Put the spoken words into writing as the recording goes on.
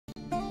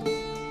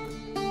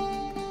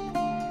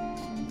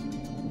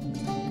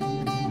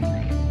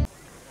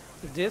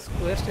This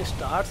quest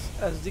starts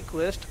as the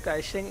quest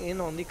cashing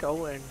in on the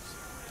cow ends.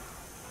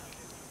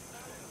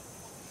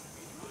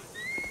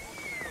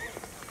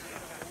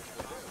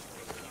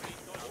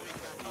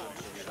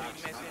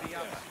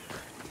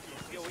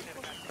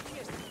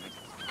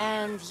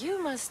 And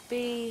you must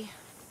be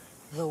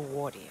the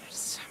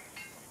warriors.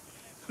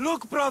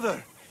 Look,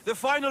 brother! The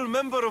final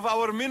member of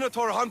our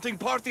Minotaur hunting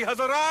party has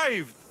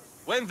arrived!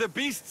 When the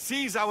beast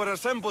sees our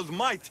assembled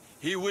might,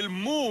 he will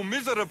moo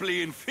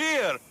miserably in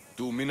fear.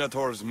 Do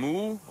Minotaurs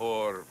moo,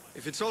 or...?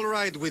 If it's all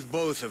right with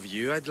both of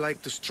you, I'd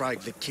like to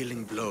strike the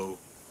killing blow.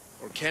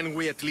 Or can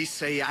we at least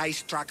say I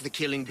struck the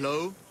killing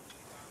blow?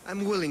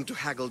 I'm willing to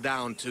haggle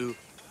down to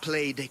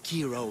play the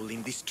key role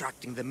in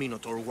distracting the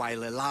Minotaur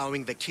while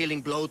allowing the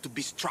killing blow to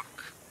be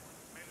struck.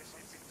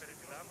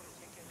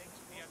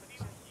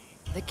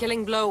 The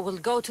killing blow will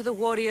go to the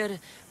warrior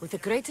with the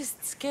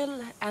greatest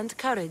skill and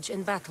courage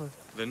in battle.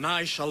 Then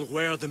I shall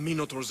wear the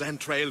Minotaur's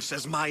entrails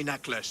as my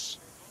necklace.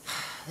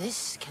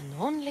 This can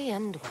only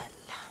end well.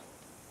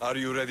 Are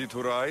you ready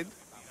to ride?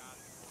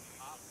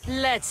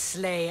 Let's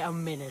slay a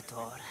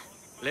Minotaur.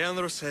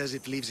 Leandro says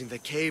it lives in the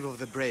Cave of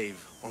the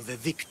Brave, on the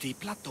Victi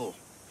Plateau.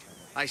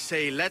 I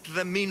say, let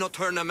the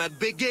Minotaur tournament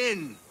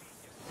begin!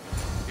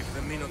 If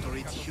the Minotaur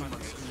eats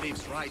humans and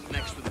lives right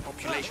next to the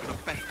population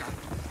of Pephka,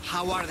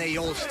 how are they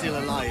all still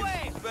alive?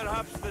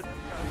 Perhaps the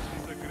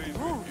disagrees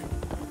with you.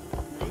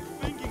 Good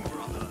thinking,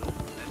 brother.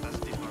 Let us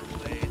dip our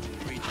blades in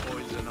rich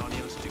oils and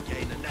onions to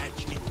gain an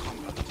edge in combat.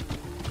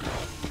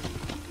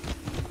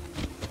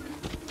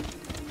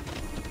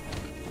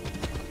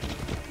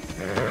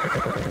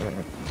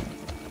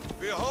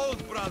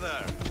 Behold,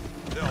 brother!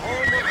 The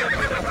home of the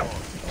Minotaur!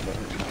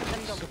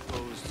 I'm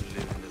supposed to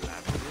live in the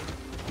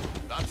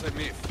labyrinth. That's a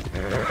myth.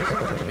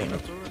 Is the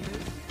Minotaur a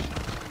myth?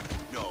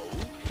 No,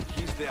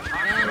 he's the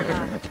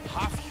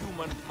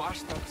half-human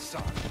bastard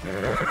son.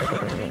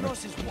 King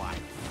Minos'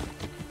 wife.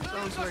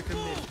 Sounds like a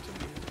myth to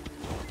me.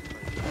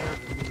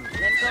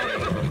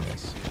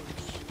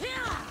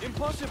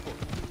 Impossible!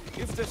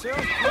 If the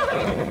cells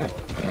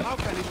how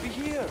can it be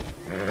here?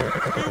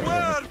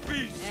 Beware,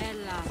 beast!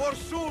 For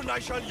soon I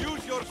shall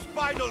use your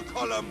spinal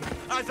column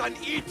as an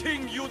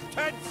eating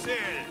utensil!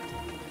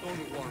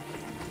 Don't worry.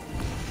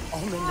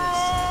 Ominous.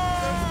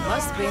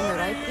 Must be in the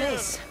right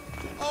place.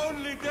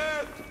 Only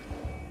death!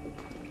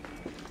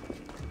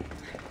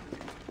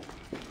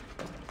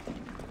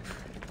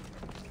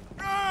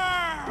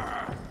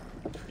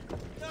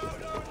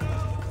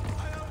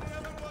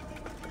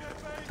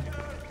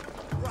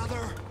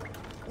 Brother,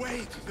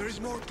 wait, there is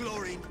more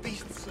glory in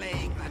beast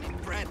slaying than in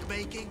bread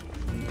making.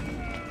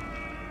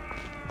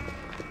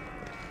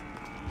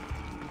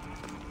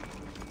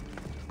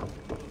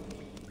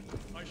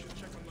 I should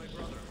check on my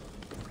brother.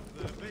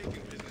 The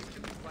baking business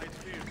can be quite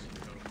fierce,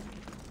 you know.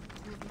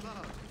 Good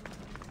luck.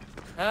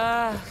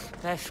 Ah,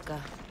 Pephka,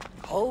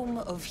 home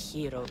of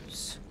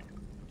heroes.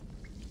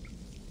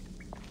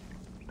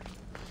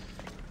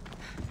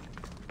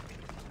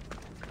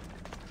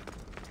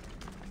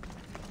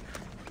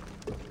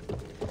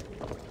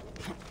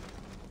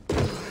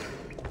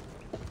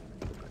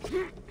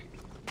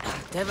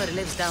 Whatever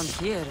lives down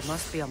here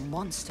must be a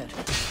monster.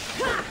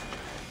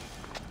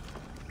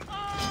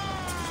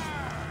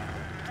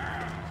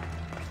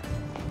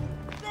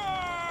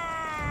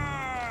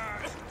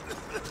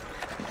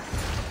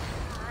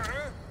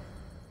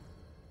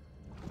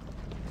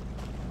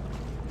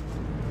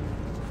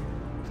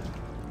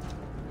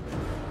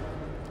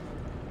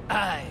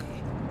 I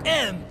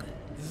am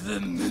the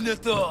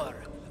Minotaur.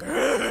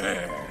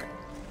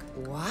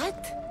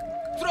 What?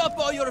 Drop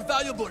all your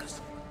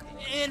valuables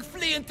and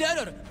flee in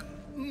terror.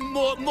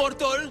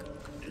 Mortal,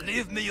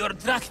 leave me your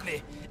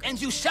drachmae, and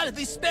you shall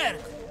be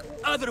spared.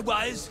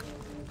 Otherwise,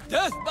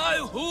 death by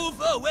hoof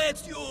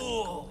awaits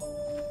you.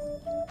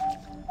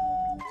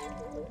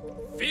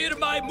 Fear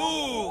my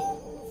move.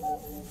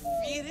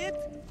 Fear it?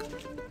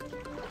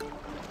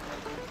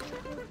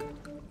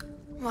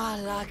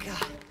 Malaka.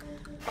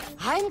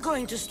 I'm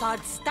going to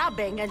start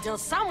stabbing until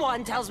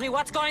someone tells me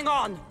what's going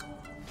on.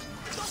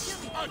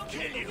 I'll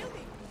kill you!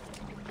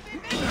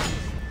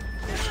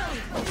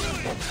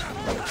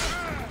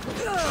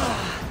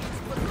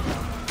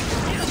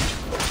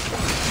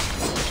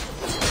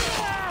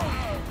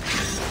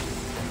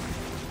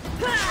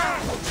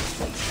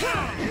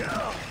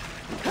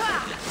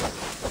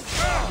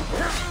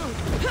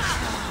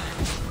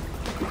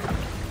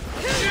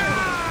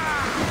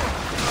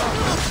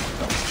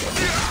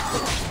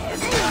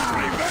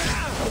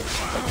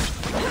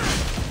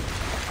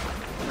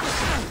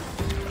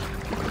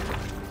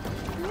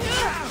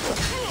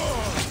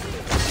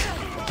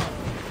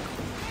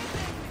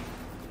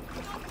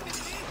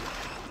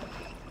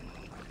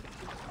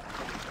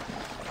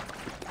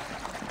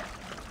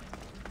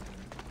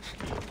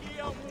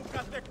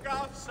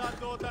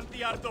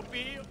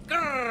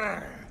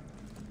 Grrr!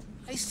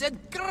 I said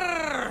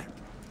grrr!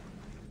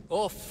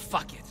 Oh,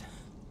 fuck it.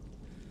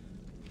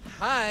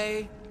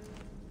 Hi.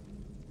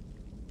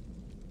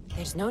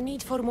 There's no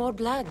need for more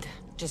blood.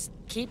 Just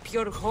keep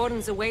your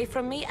horns away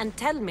from me and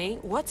tell me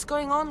what's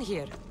going on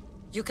here.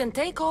 You can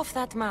take off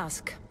that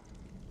mask.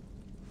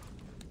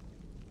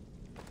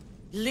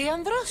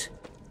 Leandros?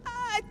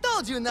 I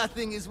told you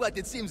nothing is what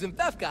it seems in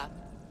Pephka.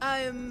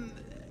 I'm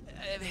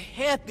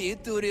happy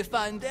to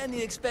refund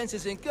any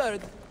expenses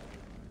incurred.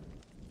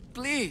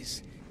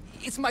 Please,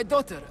 it's my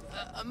daughter,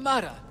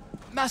 Amara.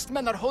 Masked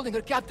men are holding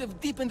her captive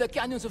deep in the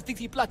canyons of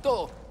Titi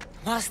Plateau.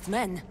 Masked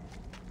men?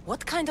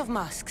 What kind of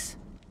masks?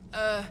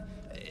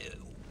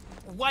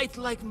 White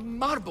like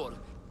marble,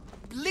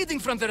 bleeding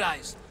from their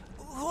eyes.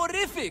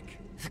 Horrific!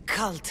 The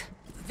cult.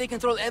 They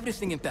control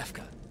everything in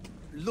Pephka.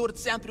 Lured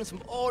champions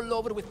from all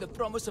over with the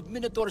promise of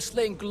Minotaur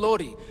slaying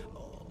glory,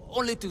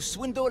 only to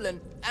swindle and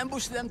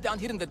ambush them down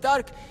here in the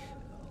dark.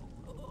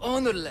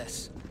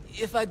 Honorless.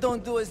 If I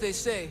don't do as they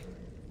say,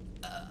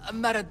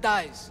 Amara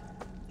dies.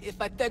 If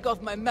I take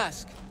off my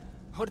mask,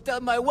 or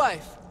tell my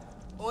wife,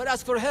 or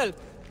ask for help,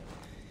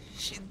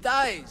 she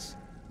dies.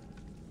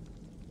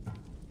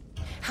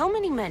 How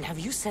many men have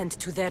you sent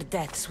to their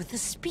deaths with a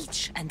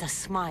speech and a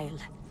smile?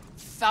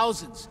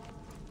 Thousands.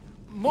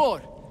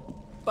 More.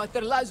 But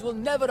their lives will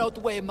never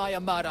outweigh my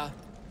Amara.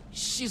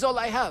 She's all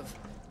I have.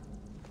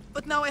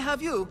 But now I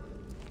have you,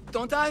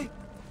 don't I?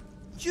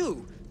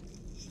 You.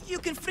 You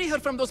can free her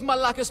from those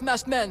Malakas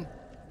masked men.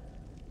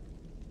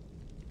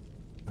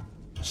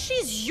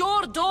 She's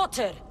your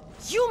daughter!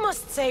 You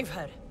must save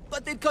her!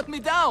 But they'd cut me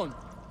down.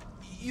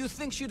 You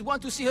think she'd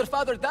want to see her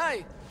father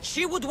die?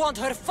 She would want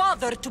her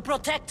father to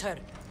protect her!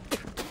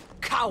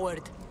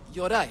 Coward!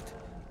 You're right.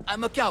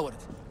 I'm a coward.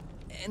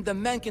 And the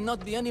man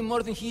cannot be any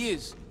more than he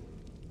is.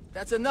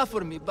 That's enough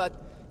for me, but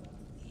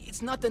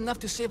it's not enough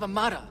to save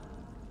Amara.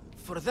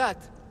 For that,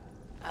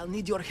 I'll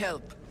need your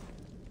help.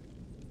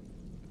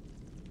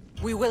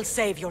 We will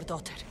save your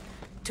daughter.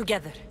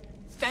 Together.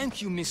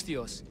 Thank you,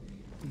 Mistios.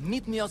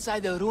 Meet me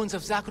outside the ruins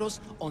of Zakros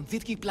on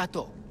Vitki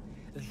Plateau.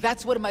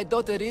 That's where my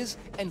daughter is,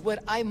 and where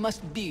I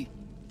must be.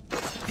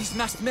 These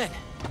masked men,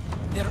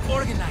 they're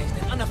organized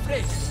and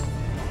unafraid.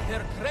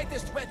 Their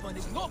greatest weapon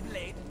is no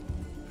blade,